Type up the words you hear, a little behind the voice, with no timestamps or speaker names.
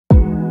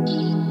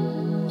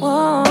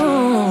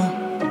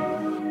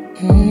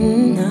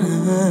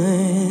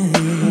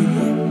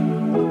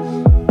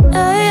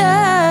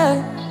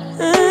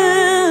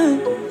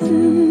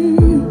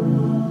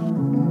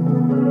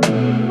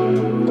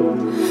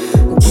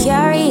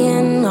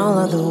carrying all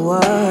of the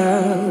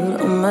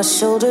world on my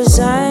shoulders,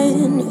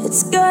 and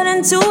it's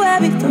getting too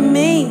heavy for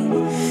me.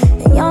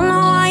 And y'all know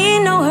I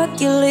ain't no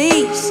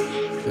Hercules.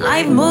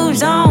 Life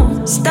moves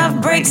on,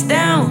 stuff breaks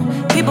down,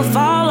 people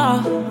fall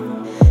off.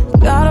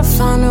 Gotta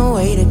find a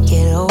way to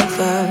get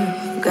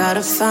over.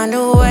 Gotta find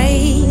a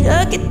way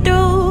to get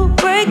through,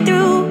 break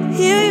through,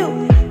 heal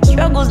you.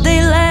 Struggles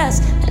they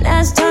last, and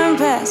as time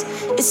pass,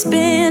 it's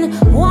been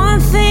one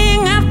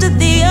thing after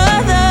the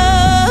other.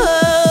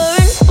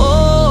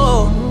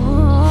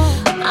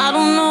 I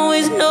don't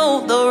always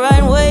know the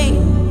right way.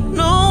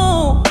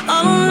 No,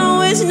 I don't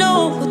always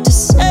know what to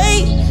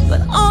say.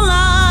 But all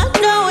I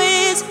know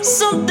is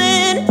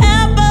something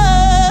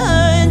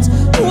happens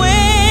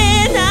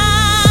when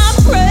I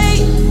pray.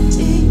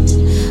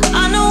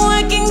 I know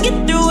I can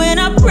get through when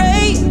I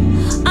pray.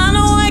 I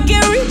know I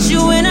can reach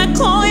you when I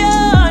call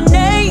your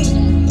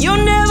name.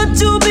 You're never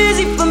too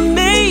busy for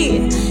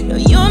me. No,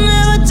 you're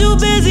never too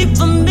busy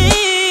for me.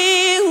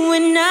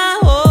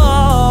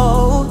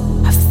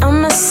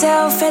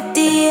 At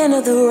the end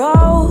of the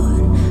road,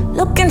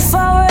 looking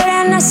forward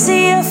and I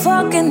see a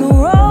fork in the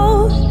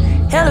road.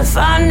 Hell if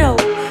I know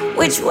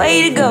which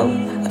way to go.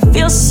 I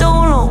feel so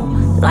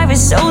alone, life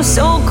is so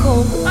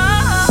cold.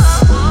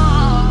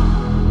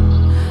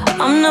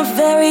 I'm not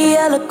very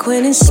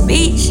eloquent in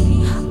speech.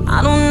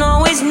 I don't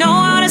always know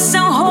how to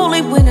sound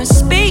holy when I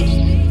speak.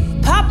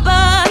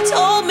 Papa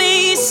told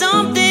me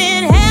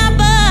something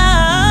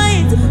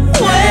happened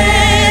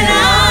when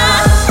I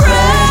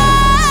pray.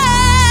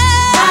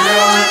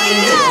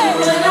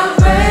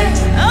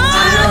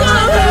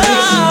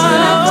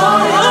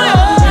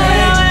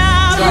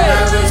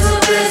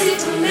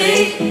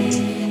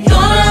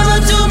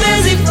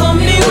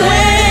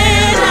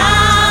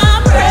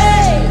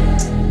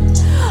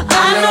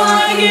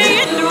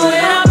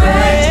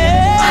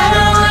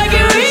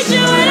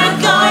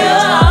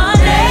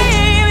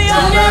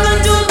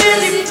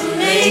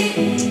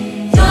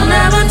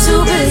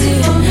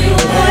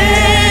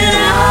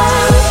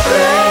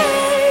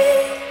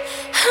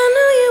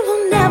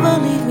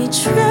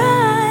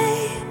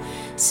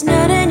 It's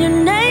not in your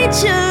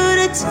nature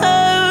to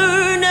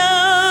turn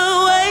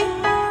away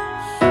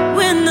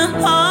when the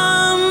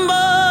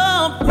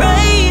humble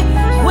pray.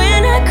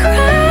 When I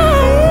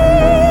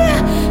cry,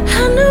 I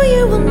know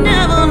you will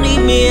never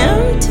leave me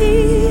empty.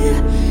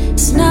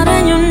 It's not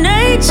in your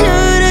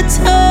nature to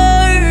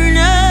turn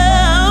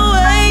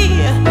away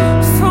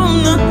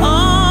from the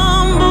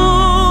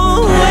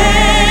humble.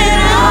 When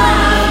I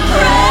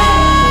pray,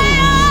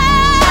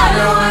 I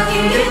know I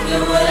can get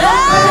through what I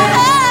pray.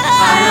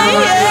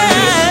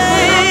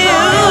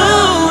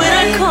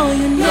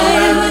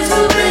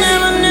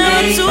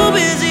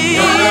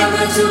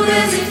 Too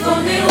busy for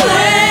me when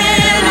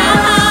I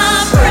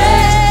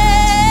pray.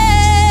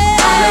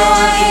 I know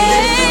I can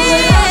get through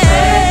when I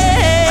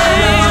pray. I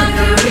know I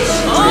can reach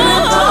you when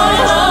I call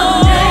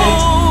your name.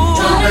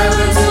 You're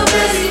never too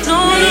busy for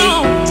me.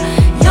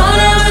 You're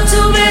never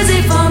too busy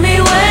for me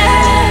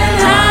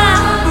when I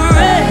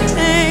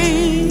pray.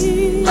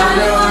 I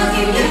know I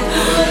can get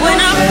through when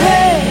I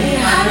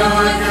pray. I know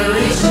I can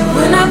reach you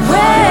when I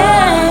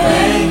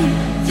pray.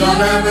 You're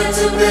never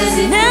too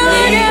busy for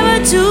me. Never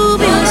too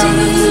busy.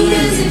 Too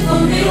busy for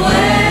me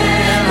when